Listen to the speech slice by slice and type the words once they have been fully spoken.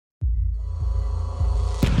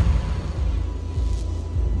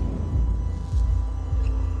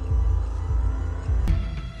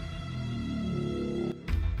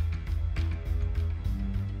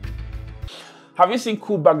have you seen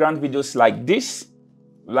cool background videos like this,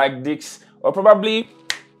 or probably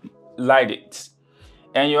like it?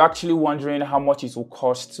 And you're actually wondering how much it will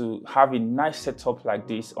cost to have a nice setup like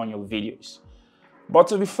this on your videos. But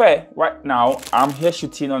to be fair, right now, I'm here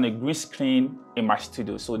shooting on a green screen in my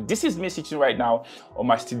studio. So this is me sitting right now on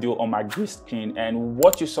my studio on my green screen. And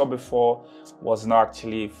what you saw before was not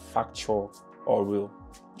actually factual or real.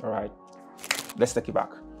 All right, let's take it back.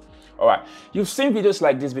 All right, you've seen videos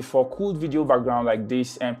like this before, cool video background like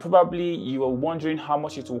this, and probably you are wondering how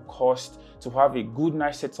much it will cost to have a good,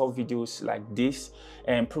 nice set of videos like this.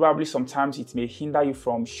 And probably sometimes it may hinder you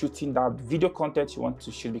from shooting that video content you want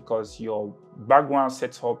to shoot because your background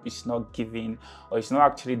setup is not giving, or it's not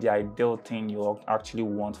actually the ideal thing you actually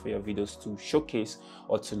want for your videos to showcase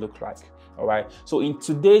or to look like. All right, so in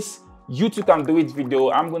today's YouTube Can Do It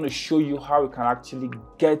video, I'm going to show you how you can actually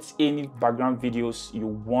get any background videos you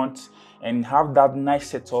want and have that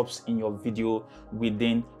nice setups in your video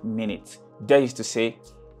within minutes. That is to say,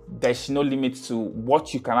 there's no limit to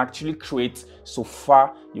what you can actually create so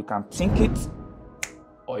far. You can think it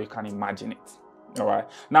or you can imagine it. All right,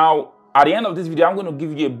 now at the end of this video, I'm going to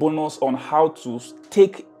give you a bonus on how to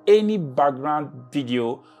take any background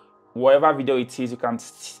video, whatever video it is. You can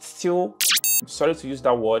still, sorry to use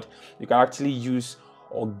that word, you can actually use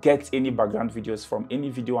or get any background videos from any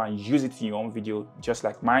video and use it in your own video, just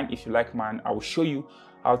like mine. If you like mine, I will show you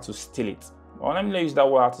how to steal it. Or let me not use that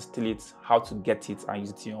word, how to steal it, how to get it and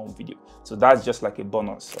use it in your own video. So that's just like a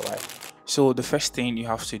bonus. All right, so the first thing you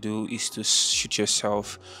have to do is to shoot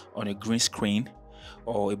yourself on a green screen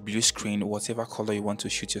or a blue screen, whatever color you want to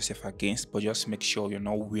shoot yourself against, but just make sure you're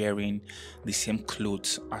not wearing the same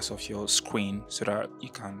clothes as of your screen so that you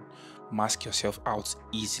can mask yourself out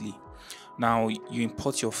easily. Now you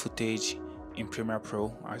import your footage in Premiere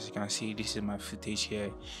Pro. As you can see, this is my footage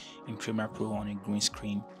here in Premiere Pro on a green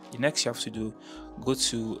screen. The next you have to do, go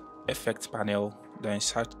to Effect panel, then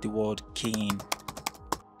search the word keying,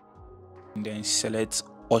 and then select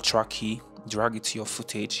Ultra key, drag it to your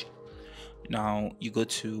footage. Now you go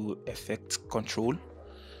to Effect Control,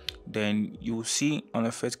 then you will see on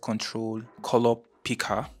Effect Control color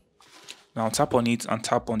picker. Now tap on it and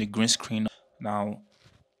tap on the green screen. Now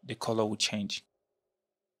the color will change.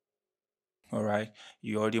 All right,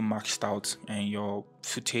 you already maxed out and your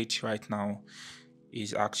footage right now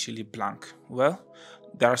is actually blank. Well,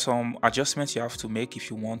 there are some adjustments you have to make if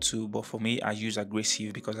you want to, but for me, I use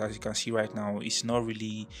aggressive because as you can see right now, it's not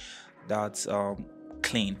really that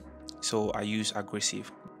clean. So I use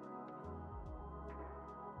aggressive.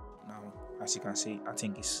 Now, as you can see, I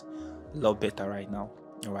think it's a lot better right now.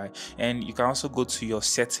 All right, and you can also go to your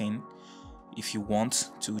setting if you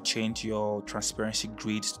want to change your transparency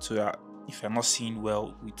grid so that if you're not seeing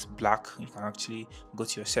well with black, you can actually go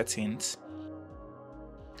to your settings.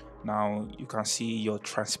 Now you can see your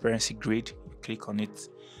transparency grid. You click on it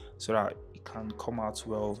so that it can come out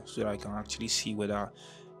well, so that you can actually see whether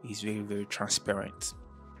it's very, very transparent,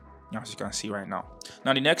 as you can see right now.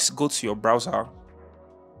 Now the next, go to your browser.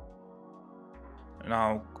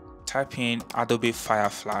 Now type in Adobe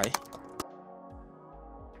Firefly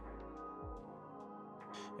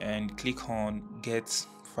and click on Get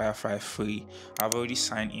Firefly Free. I've already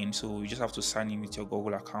signed in, so you just have to sign in with your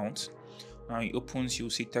Google account. Now it opens,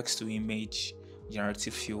 you'll see text to image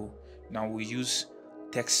generative fill. Now we use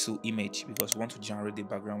text to image because we want to generate the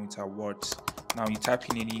background with our words. Now you type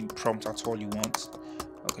in any prompt at all you want.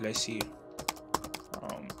 Okay, let's see,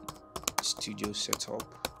 studio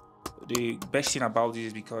setup. The best thing about this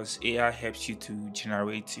is because AI helps you to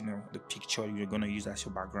generate, the picture you're going to use as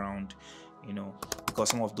your background, because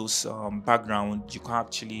some of those background you can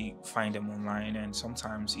actually find them online, and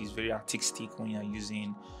sometimes it's very artistic when you're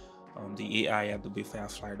using the AI Adobe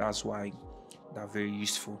Firefly. That's why they're very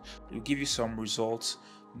useful. It'll give you some results.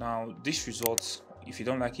 Now these results, if you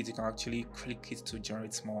don't like it, you can actually click it to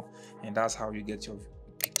generate more, and that's how you get your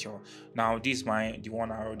picture. Now this is the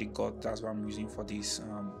one I already got. That's what I'm using for this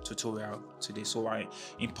tutorial today. So I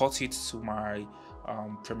import it to my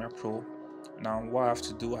Premiere Pro. Now what I have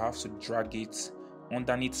to do, I have to drag it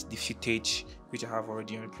underneath the footage which I have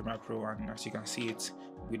already on Premiere Pro, and as you can see it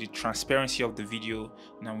with the transparency of the video,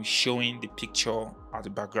 now it's showing the picture at the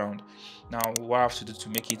background. Now what I have to do to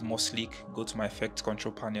make it more sleek, go to my effect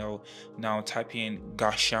control panel. Now type in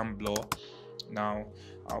Gaussian blur. Now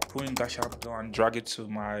I'll put in Gaussian blur and drag it to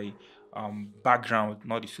my background,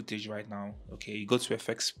 not the footage right now. Okay, you go to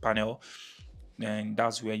effects panel, and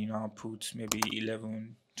that's where you now put maybe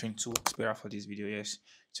 11, 22. It's better for this video. Yes,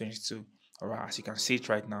 22. All right, as you can see it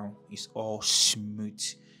right now, it's all smooth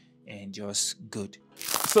and just good.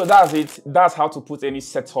 So that's it. That's how to put any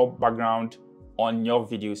setup background on your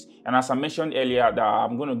videos. And as I mentioned earlier, that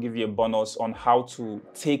I'm going to give you a bonus on how to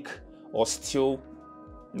take or steal,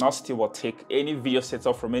 not steal or take any video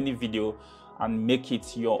setup from any video and make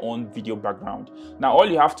it your own video background. Now, all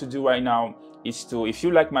you have to do right now is to, if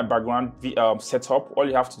you like my background setup, all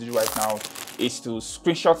you have to do right now is to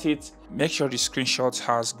screenshot it. Make sure the screenshot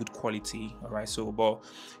has good quality. All right, so but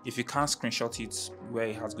if you can't screenshot it where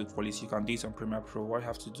it has good quality, you can do it on Premiere Pro. What you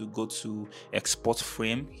have to do, go to export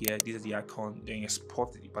frame here. This is the icon. Then you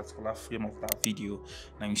export the particular frame of that video.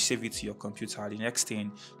 Now you save it to your computer. The next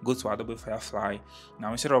thing, go to Adobe Firefly.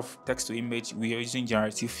 Now instead of text to image, we are using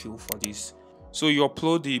generative fill for this. So you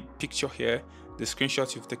upload the picture here, the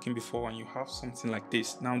screenshot you've taken before, and you have something like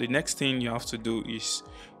this. Now the next thing you have to do is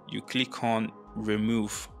you click on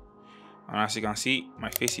remove, and as you can see, my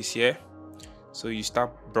face is here. So you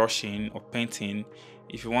start brushing or painting.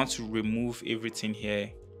 If you want to remove everything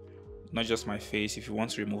here, not just my face, if you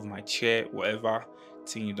want to remove my chair, whatever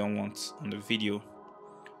thing you don't want on the video.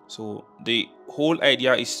 So the whole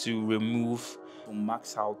idea is to remove, to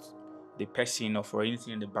max out the person or for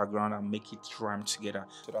anything in the background and make it rhyme together,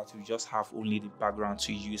 so that you just have only the background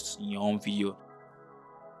to use in your own video.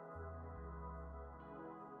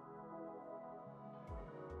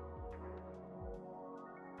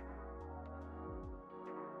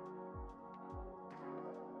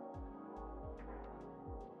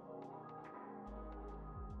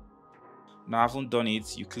 Now I haven't done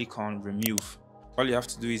it, you click on remove. All you have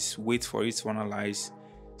to do is wait for it to analyze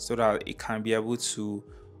so that it can be able to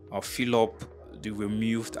fill up the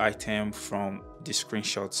removed item from the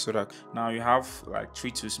screenshot. So that now you have like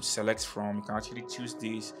 3 to select from. You can actually choose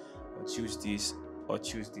this or choose this or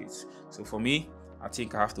choose this. So for me, I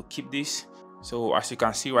think I have to keep this. So as you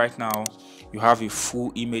can see right now, you have a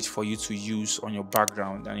full image for you to use on your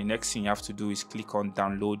background, and the next thing you have to do is click on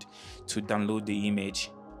download to download the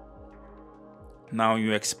image. Now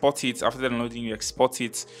you export it. After downloading, you export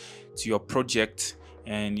it to your project,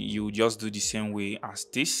 and you just do the same way as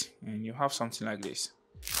this, and you have something like this.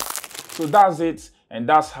 So that's it, and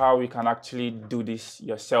that's how you can actually do this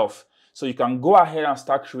yourself. So you can go ahead and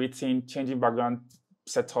start creating, changing background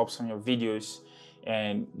setups on your videos,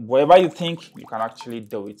 and whatever you think, you can actually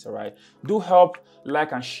do it. All right, do help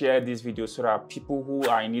like and share this video so that people who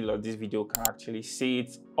are in need of this video can actually see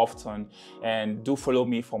it often, and do follow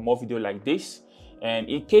me for more videos like this. And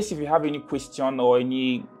in case if you have any question or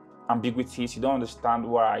any ambiguities, you don't understand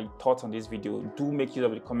what I taught on this video, do make use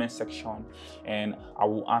of the comment section and I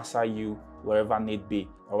will answer you wherever need be.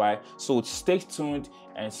 All right, so stay tuned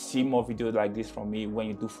and see more videos like this from me when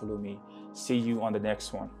you do follow me. See you on the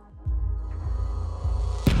next one.